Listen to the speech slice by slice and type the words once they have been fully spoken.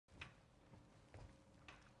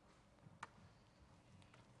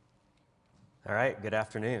All right, good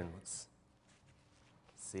afternoon. Let's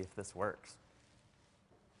see if this works.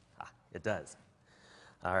 It does.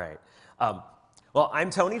 All right. Well,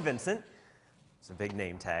 I'm Tony Vincent. It's a big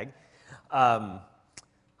name tag. I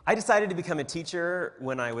decided to become a teacher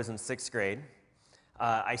when I was in 6th grade.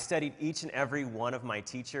 I studied each and every one of my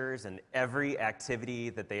teachers and every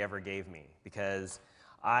activity that they ever gave me because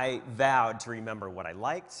I vowed to remember what I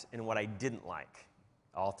liked and what I didn't like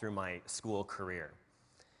all through my school career.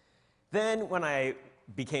 Then when I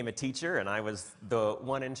became a teacher and I was the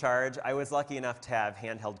one in charge, I was lucky enough to have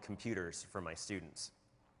handheld computers for my students.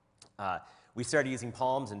 We started using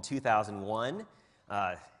Palms in 2001.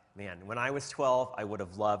 Man, when I was 12, I would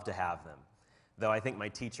have loved to have them, though I think my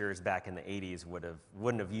teachers back in the 80s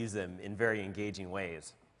wouldn't have used them in very engaging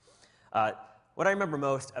ways. What I remember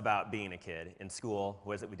most about being a kid in school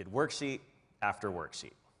was that we did worksheet after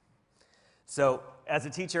worksheet. So as a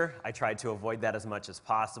teacher, I tried to avoid that as much as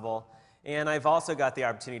possible. And I've also got the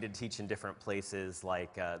opportunity to teach in different places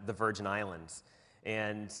like the Virgin Islands.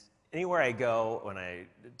 And anywhere I go when I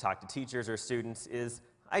talk to teachers or students is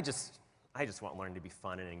I just want learning to be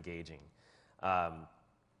fun and engaging.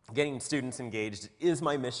 Getting students engaged is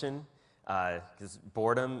my mission because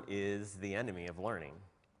boredom is the enemy of learning.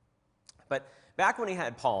 But back when we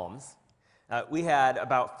had Palms, we had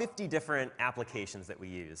about 50 different applications that we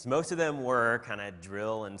used. Most of them were kind of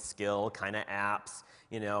drill and skill kind of apps,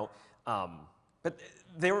 you know. But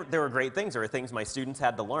they were great things. They were things my students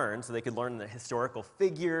had to learn, so they could learn the historical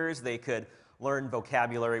figures, they could learn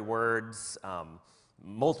vocabulary words,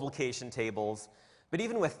 multiplication tables. But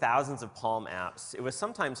even with thousands of Palm apps, it was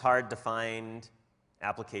sometimes hard to find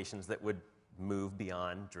applications that would move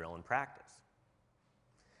beyond drill and practice.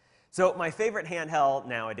 So my favorite handheld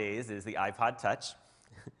nowadays is the iPod Touch.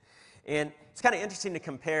 And it's kind of interesting to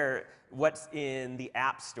compare what's in the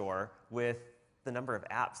App Store with the number of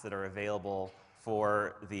apps that are available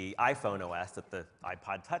for the iPhone OS that the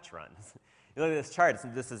iPod Touch runs. You look at this chart,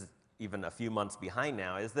 and this is even a few months behind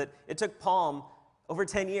now, is that it took Palm over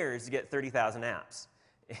 10 years to get 30,000 apps.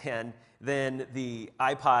 And then the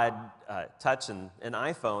iPod Touch and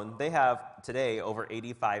iPhone, they have today over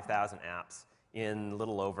 85,000 apps in a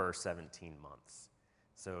little over 17 months.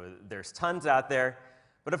 So there's tons out there,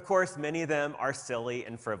 but of course many of them are silly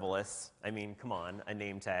and frivolous. I mean, come on, a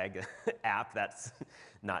name tag app, that's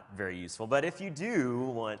not very useful. But if you do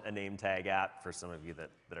want a name tag app, for some of you that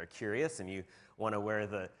are curious and you want to wear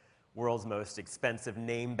the world's most expensive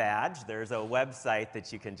name badge, there's a website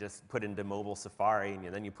that you can just put into mobile Safari,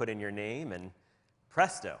 and then you put in your name, and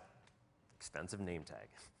presto, expensive name tag.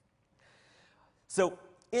 So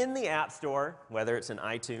in the App Store, whether it's in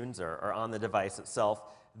iTunes or on the device itself,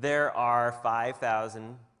 there are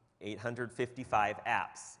 5,855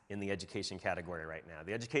 apps in the education category right now.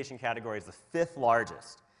 The education category is the 5th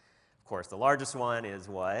largest. Of course, the largest one is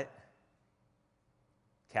what?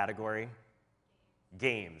 Category?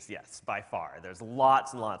 Games, yes, by far. There's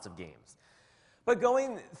lots and lots of games. But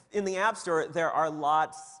going in the App Store, there are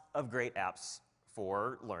lots of great apps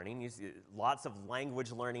for learning. You see lots of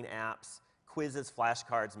language learning apps, quizzes,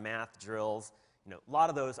 flashcards, math, drills. You know, a lot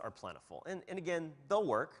of those are plentiful. And again, they'll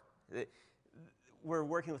work. We're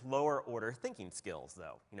working with lower order thinking skills,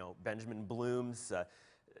 though. You know, Benjamin Bloom's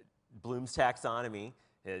taxonomy,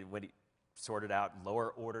 when he sorted out lower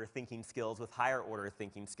order thinking skills with higher order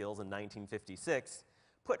thinking skills in 1956,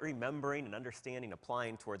 put remembering and understanding,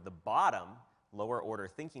 applying toward the bottom, lower order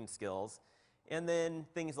thinking skills, and then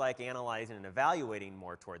things like analyzing and evaluating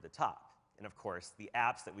more toward the top. And of course, the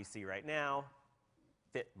apps that we see right now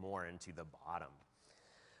fit more into the bottom.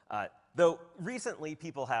 Though recently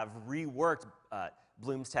people have reworked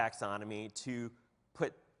Bloom's taxonomy to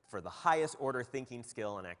put for the highest order thinking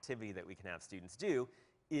skill and activity that we can have students do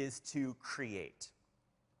is to create.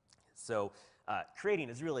 So creating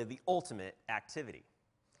is really the ultimate activity.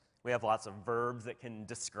 We have lots of verbs that can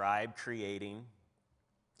describe creating.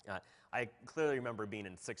 I clearly remember being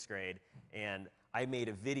in 6th grade, and I made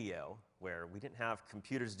a video where we didn't have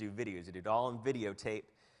computers do videos. We did it all on videotape,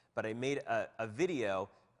 but I made a video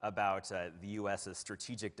about the U.S.'s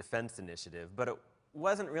Strategic Defense Initiative, but it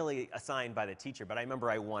wasn't really assigned by the teacher, but I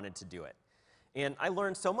remember I wanted to do it. And I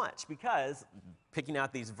learned so much because picking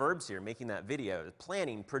out these verbs here, making that video,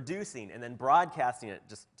 planning, producing, and then broadcasting it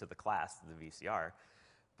just to the class, the VCR.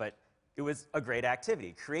 But it was a great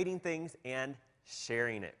activity, creating things and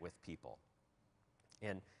sharing it with people.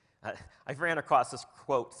 And I ran across this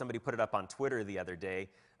quote, somebody put it up on Twitter the other day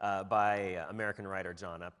by American writer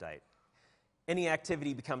John Updike. Any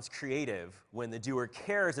activity becomes creative when the doer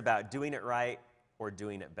cares about doing it right or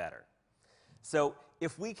doing it better. So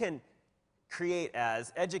if we can create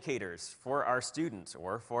as educators for our students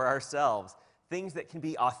or for ourselves things that can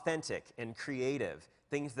be authentic and creative,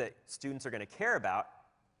 things that students are going to care about,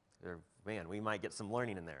 or, man, we might get some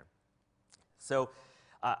learning in there. So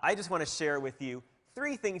I just want to share with you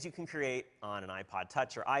 3 things you can create on an iPod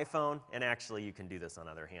Touch or iPhone, and actually you can do this on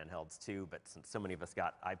other handhelds too, but since so many of us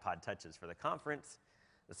got iPod Touches for the conference,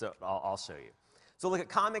 so I'll show you. So look at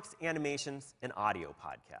comics, animations, and audio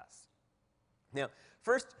podcasts. Now,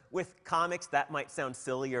 first, with comics, that might sound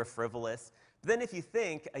silly or frivolous, but then if you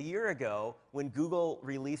think, a year ago, when Google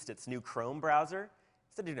released its new Chrome browser,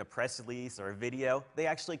 instead of doing a press release or a video, they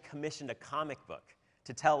actually commissioned a comic book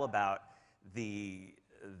to tell about the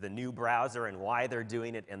new browser and why they're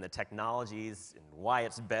doing it and the technologies and why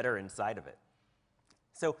it's better inside of it.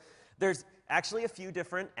 So there's actually a few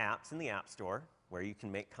different apps in the App Store where you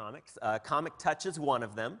can make comics. Comic Touch is one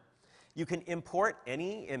of them. You can import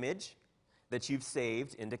any image that you've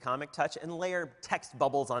saved into Comic Touch and layer text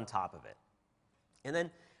bubbles on top of it. And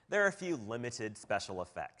then there are a few limited special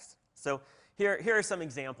effects. So here are some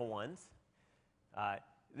example ones.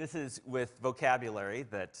 This is with vocabulary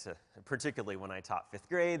that, particularly when I taught 5th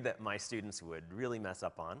grade, that my students would really mess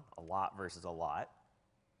up on, a lot versus a lot.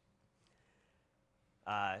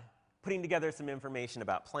 Putting together some information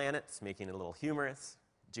about planets, making it a little humorous.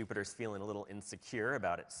 Jupiter's feeling a little insecure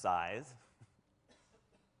about its size.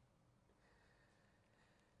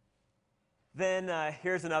 Then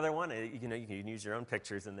here's another one. You can use your own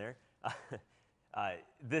pictures in there.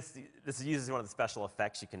 This uses one of the special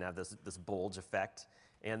effects. You can have this bulge effect.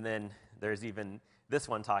 And then there's even this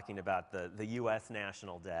one talking about the U.S.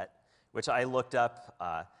 national debt, which I looked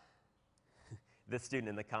up. This student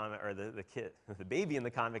in the comic, or the baby in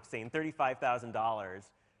the comic, saying $35,000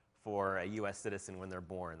 for a U.S. citizen when they're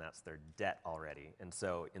born. That's their debt already. And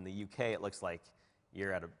so in the UK, it looks like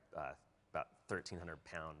you're at about 1,300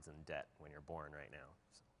 pounds in debt when you're born right now.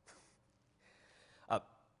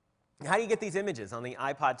 How do you get these images on the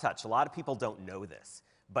iPod Touch? A lot of people don't know this.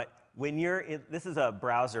 But when you're in, this is a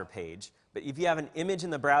browser page, but if you have an image in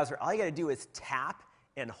the browser, all you got to do is tap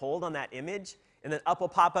and hold on that image, and then up will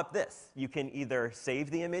pop up this. You can either save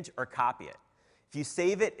the image or copy it. If you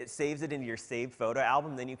save it, it saves it into your saved photo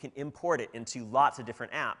album. Then you can import it into lots of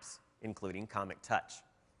different apps, including Comic Touch.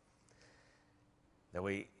 Now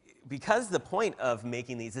because the point of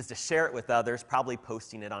making these is to share it with others, probably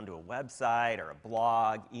posting it onto a website or a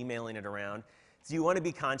blog, emailing it around, so you want to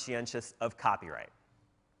be conscientious of copyright.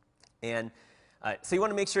 And so you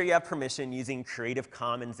want to make sure you have permission. Using Creative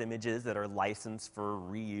Commons images that are licensed for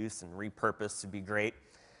reuse and repurpose would be great.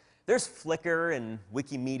 There's Flickr and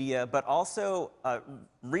Wikimedia, but also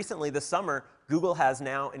recently this summer, Google has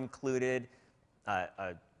now included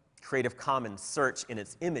a Creative Commons search in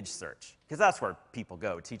its image search, because that's where people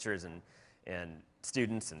go, teachers and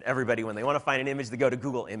students and everybody, when they want to find an image, they go to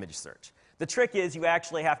Google image search. The trick is you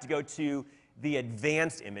actually have to go to the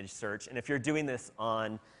advanced image search, and if you're doing this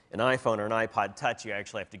on an iPhone or an iPod Touch, you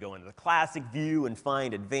actually have to go into the classic view and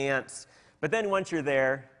find advanced. But then once you're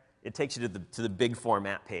there, it takes you to the big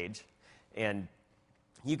format page, and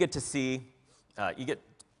you get to see, you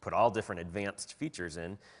get to put all different advanced features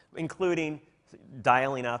in, including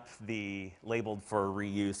dialing up the labeled for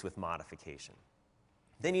reuse with modification.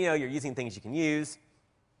 Then you're using things you can use.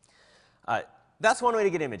 That's one way to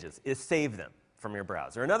get images, is save them from your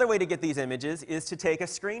browser. Another way to get these images is to take a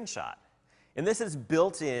screenshot. And this is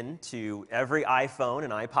built into every iPhone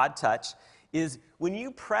and iPod Touch, is when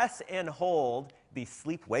you press and hold the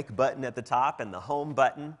sleep-wake button at the top and the home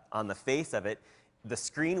button on the face of it, the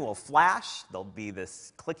screen will flash, there'll be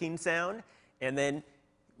this clicking sound, and then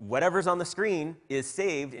whatever's on the screen is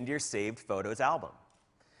saved into your saved photos album.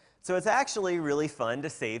 So it's actually really fun to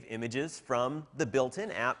save images from the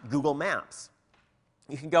built-in app, Google Maps.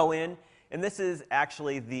 You can go in, and this is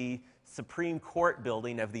actually the Supreme Court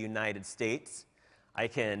building of the United States. I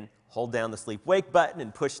can hold down the sleep-wake button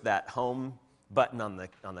and push that home button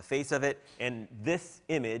on the face of it, and this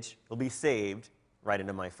image will be saved right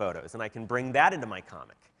into my photos, and I can bring that into my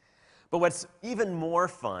comic. But what's even more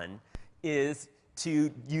fun is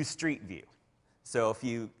to use Street View. So if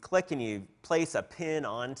you click and you place a pin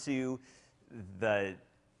onto the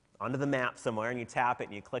map somewhere, and you tap it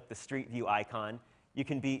and you click the Street View icon, you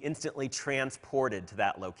can be instantly transported to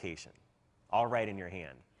that location, all right in your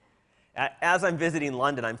hand. As I'm visiting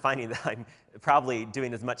London, I'm finding that I'm probably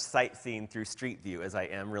doing as much sightseeing through Street View as I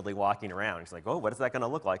am really walking around. It's like, oh, what is that going to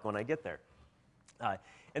look like when I get there?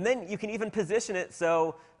 And then you can even position it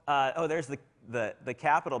so, oh, there's the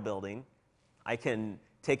Capitol building. I can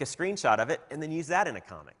take a screenshot of it and then use that in a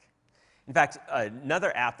comic. In fact,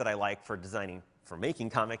 another app that I like for making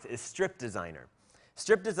comics is Strip Designer.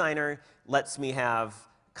 Strip Designer lets me have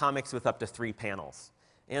comics with up to 3 panels.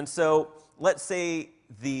 And so let's say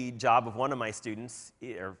the job of one of my students,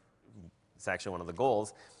 or it's actually one of the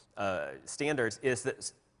goals, standards, is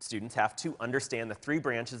that students have to understand the 3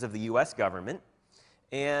 branches of the U.S. government.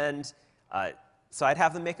 And so I'd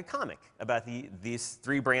have them make a comic about these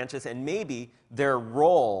 3 branches and maybe their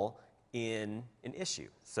role in an issue.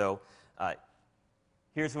 So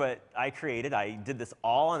here's what I created. I did this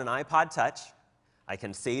all on an iPod Touch. I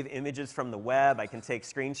can save images from the web. I can take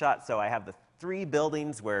screenshots. So I have the 3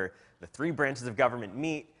 buildings where the 3 branches of government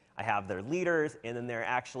meet. I have their leaders, and then they're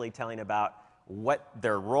actually telling about what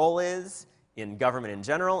their role is in government in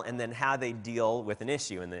general, and then how they deal with an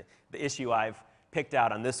issue. And the issue I've picked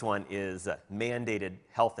out on this one is mandated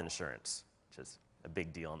health insurance, which is a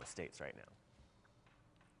big deal in the States right now.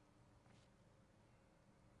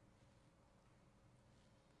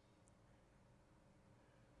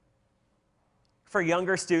 For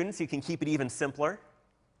younger students, you can keep it even simpler,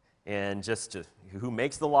 and just who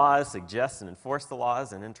makes the laws, suggests and enforce the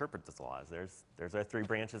laws, and interpret the laws. There's our 3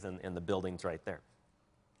 branches and the buildings right there.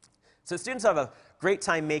 So students have a great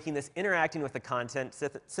time making this, interacting with the content,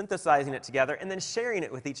 synthesizing it together, and then sharing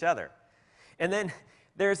it with each other. And then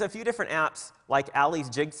there's a few different apps like Allie's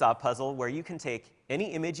Jigsaw Puzzle where you can take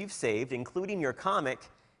any image you've saved, including your comic,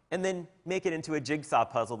 and then make it into a jigsaw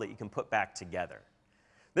puzzle that you can put back together.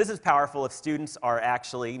 This is powerful if students are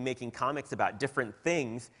actually making comics about different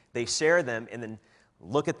things. They share them and then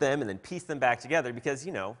look at them and then piece them back together because,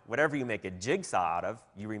 you know, whatever you make a jigsaw out of,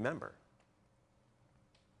 you remember.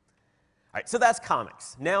 All right, so that's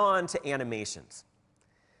comics. Now on to animations.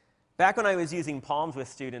 Back when I was using Palms with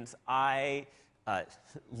students, I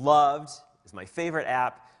loved, is my favorite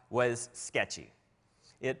app, was Sketchy.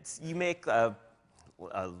 You make a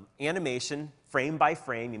animation frame by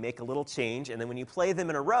frame, you make a little change, and then when you play them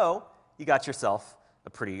in a row, you got yourself a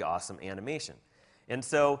pretty awesome animation. And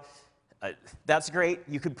so that's great.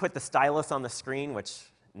 You could put the stylus on the screen, which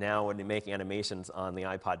now when you make animations on the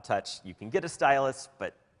iPod Touch, you can get a stylus,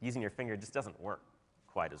 but using your finger just doesn't work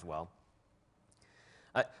quite as well.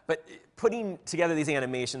 But putting together these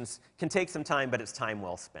animations can take some time, but it's time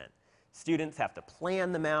well spent. Students have to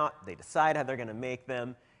plan them out. They decide how they're going to make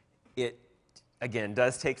them. It, again,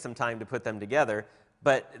 does take some time to put them together,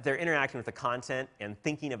 but they're interacting with the content and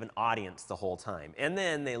thinking of an audience the whole time. And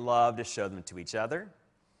then they love to show them to each other.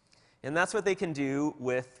 And that's what they can do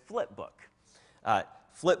with Flipbook.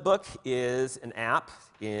 Flipbook is an app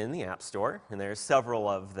in the App Store, and there's several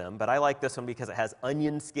of them, but I like this one because it has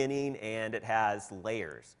onion skinning and it has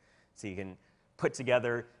layers. So you can put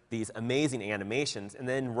together these amazing animations, and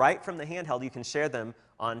then right from the handheld, you can share them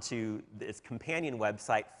onto its companion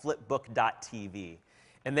website, flipbook.tv.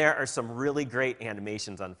 And there are some really great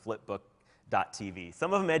animations on flipbook.tv.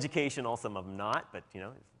 Some of them educational, some of them not, but you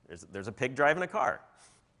know, there's a pig driving a car.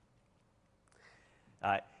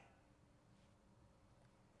 And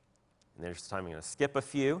there's time I'm going to skip a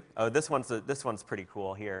few. Oh, this one's pretty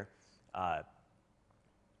cool here.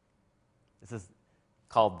 This is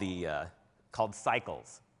called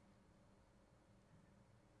Cycles.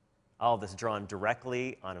 All of this drawn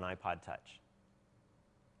directly on an iPod Touch.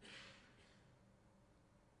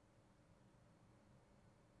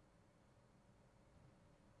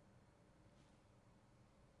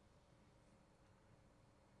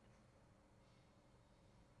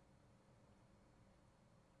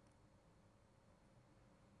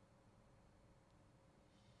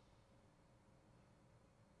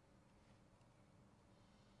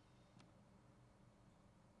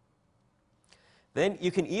 Then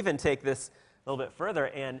you can even take this a little bit further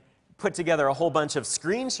and put together a whole bunch of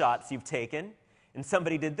screenshots you've taken. And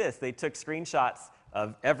somebody did this. They took screenshots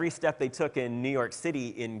of every step they took in New York City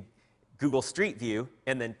in Google Street View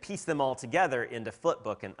and then pieced them all together into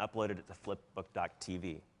Flipbook and uploaded it to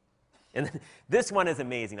flipbook.tv. And this one is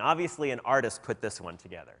amazing. Obviously, an artist put this one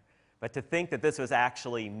together. But to think that this was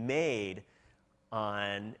actually made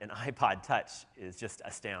on an iPod Touch is just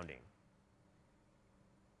astounding.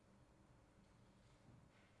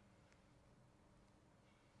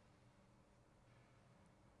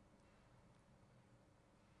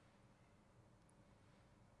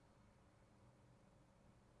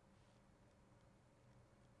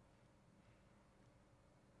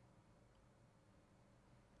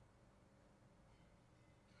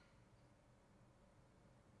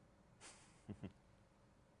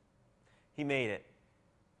 He made it.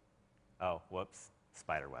 Oh, whoops,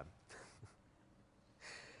 spider web.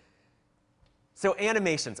 So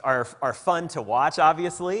animations are fun to watch,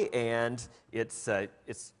 obviously, and it's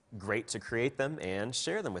great to create them and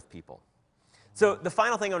share them with people. So the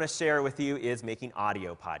final thing I want to share with you is making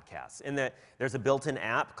audio podcasts. And there's a built-in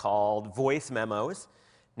app called Voice Memos.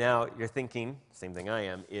 Now, you're thinking, same thing I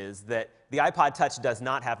am, is that the iPod Touch does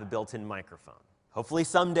not have a built-in microphone. Hopefully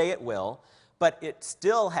someday it will, but it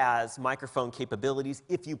still has microphone capabilities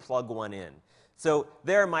if you plug one in. So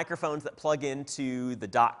there are microphones that plug into the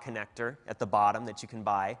dock connector at the bottom that you can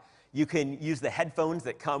buy. You can use the headphones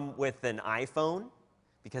that come with an iPhone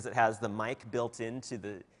because it has the mic built into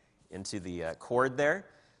the cord there.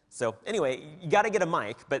 So anyway, you got to get a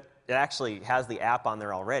mic, but it actually has the app on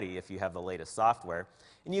there already if you have the latest software.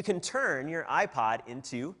 And you can turn your iPod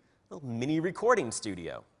into a little mini recording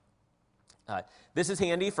studio. This is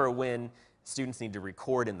handy for when students need to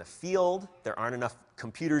record in the field. There aren't enough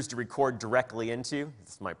computers to record directly into.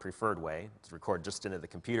 This is my preferred way, to record just into the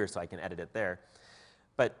computer so I can edit it there.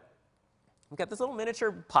 But we've got this little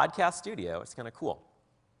miniature podcast studio. It's kind of cool.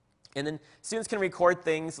 And then students can record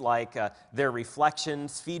things like their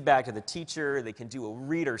reflections, feedback to the teacher. They can do a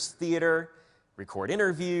reader's theater, record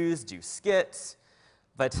interviews, do skits.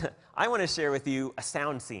 But I want to share with you a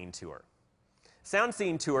sound scene tour. Sound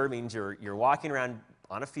scene tour means you're walking around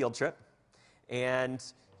on a field trip, and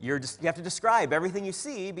you have to describe everything you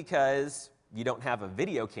see because you don't have a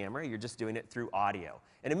video camera. You're just doing it through audio.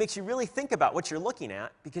 And it makes you really think about what you're looking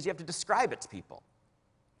at because you have to describe it to people.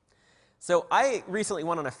 So I recently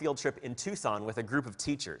went on a field trip in Tucson with a group of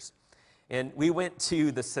teachers. And we went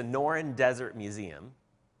to the Sonoran Desert Museum.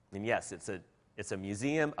 And yes, it's a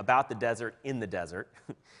museum about the desert,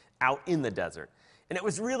 out in the desert. And it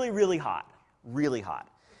was really, really hot. Really hot.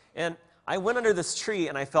 And I went under this tree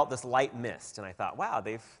and I felt this light mist. And I thought, wow,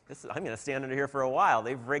 I'm going to stand under here for a while.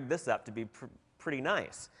 They've rigged this up to be pretty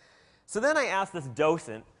nice. So then I asked this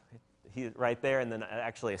docent, he's right there, and then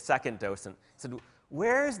actually a second docent, said,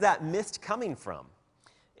 where's that mist coming from?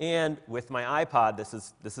 And with my iPod,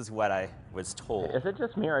 this is what I was told. Is it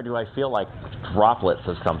just me, or do I feel like droplets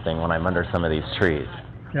of something when I'm under some of these trees?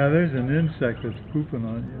 Yeah, there's an insect that's pooping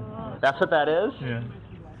on you. That's what that is? Yeah.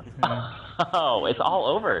 Oh, it's all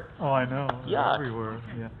over. Oh, I know. Yuck. Everywhere.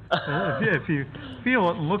 Yeah. If you feel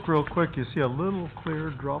it and look real quick, you see a little clear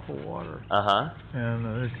drop of water. Uh-huh.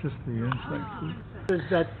 And it's just the insect poop. Is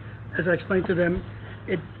that, as I explained to them,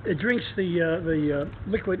 it drinks the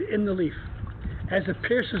liquid in the leaf. As it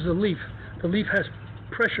pierces the leaf has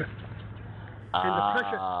pressure. And the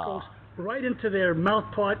pressure goes right into their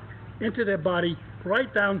mouth part, into their body,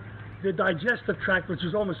 right down the digestive tract, which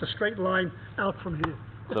is almost a straight line out from here.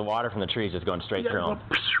 The water from the tree is just going straight through them.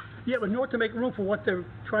 Yeah, but in order to make room for what they're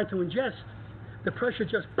trying to ingest, the pressure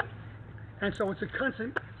just, and so it's a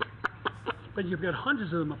constant, but you've got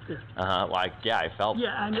hundreds of them up there. Uh-huh, like, yeah, I felt.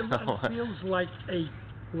 Yeah, and it feels like a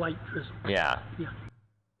light drizzle. Yeah. Yeah.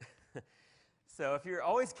 So if you're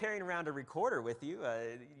always carrying around a recorder with you,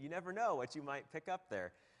 you never know what you might pick up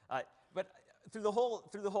there. But through the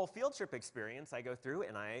whole field trip experience, I go through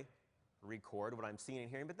and I record what I'm seeing and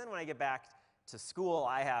hearing. But then when I get back to school,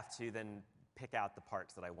 I have to then pick out the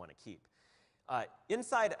parts that I want to keep.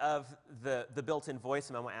 Inside of the built-in voice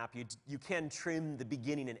memo app, you can trim the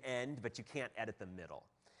beginning and end, but you can't edit the middle.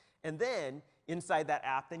 And then inside that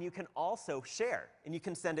app, then you can also share, and you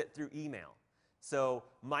can send it through email. So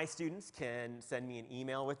my students can send me an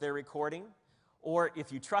email with their recording, or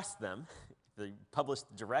if you trust them, if they publish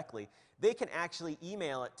directly, they can actually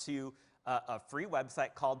email it to a free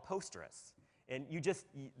website called Posterous. And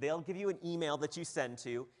they'll give you an email that you send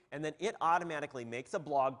to, and then it automatically makes a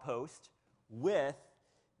blog post with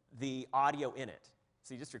the audio in it.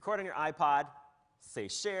 So you just record on your iPod, say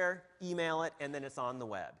share, email it, and then it's on the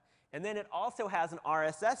web. And then it also has an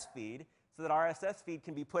RSS feed, so that RSS feed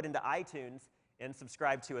can be put into iTunes and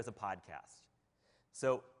subscribed to as a podcast.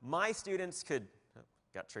 So my students could,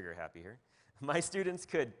 got trigger happy here, my students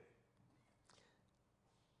could,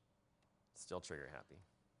 still trigger happy.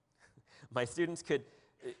 My students could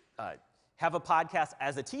have a podcast.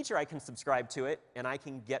 As a teacher, I can subscribe to it, and I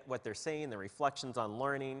can get what they're saying, their reflections on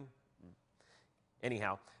learning.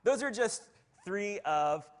 Anyhow, those are just 3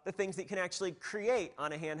 of the things that you can actually create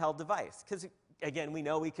on a handheld device. Because, again, we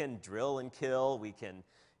know we can drill and kill, we can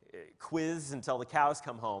quiz until the cows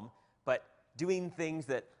come home, but doing things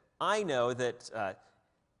that I know that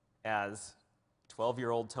as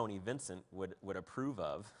 12-year-old Tony Vincent would approve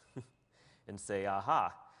of and say,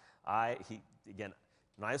 aha, again,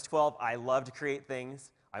 when I was 12, I loved to create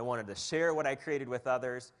things. I wanted to share what I created with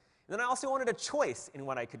others. And then I also wanted a choice in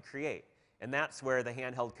what I could create. And that's where the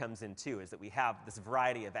handheld comes in too, is that we have this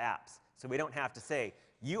variety of apps. So we don't have to say,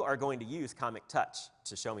 you are going to use Comic Touch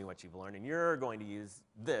to show me what you've learned, and you're going to use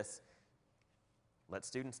this. Let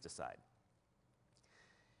students decide.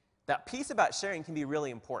 That piece about sharing can be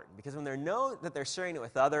really important, because when they know that they're sharing it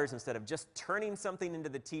with others instead of just turning something into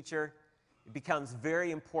the teacher, it becomes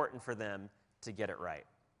very important for them to get it right.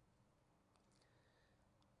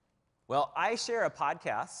 Well, I share a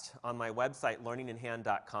podcast on my website,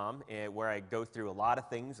 learninginhand.com, where I go through a lot of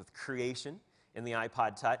things with creation in the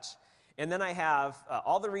iPod Touch. And then I have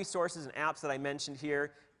all the resources and apps that I mentioned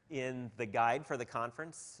here in the guide for the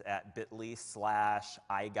conference at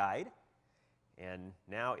bit.ly/iGuide. And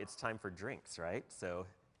now it's time for drinks, right? So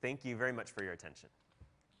thank you very much for your attention.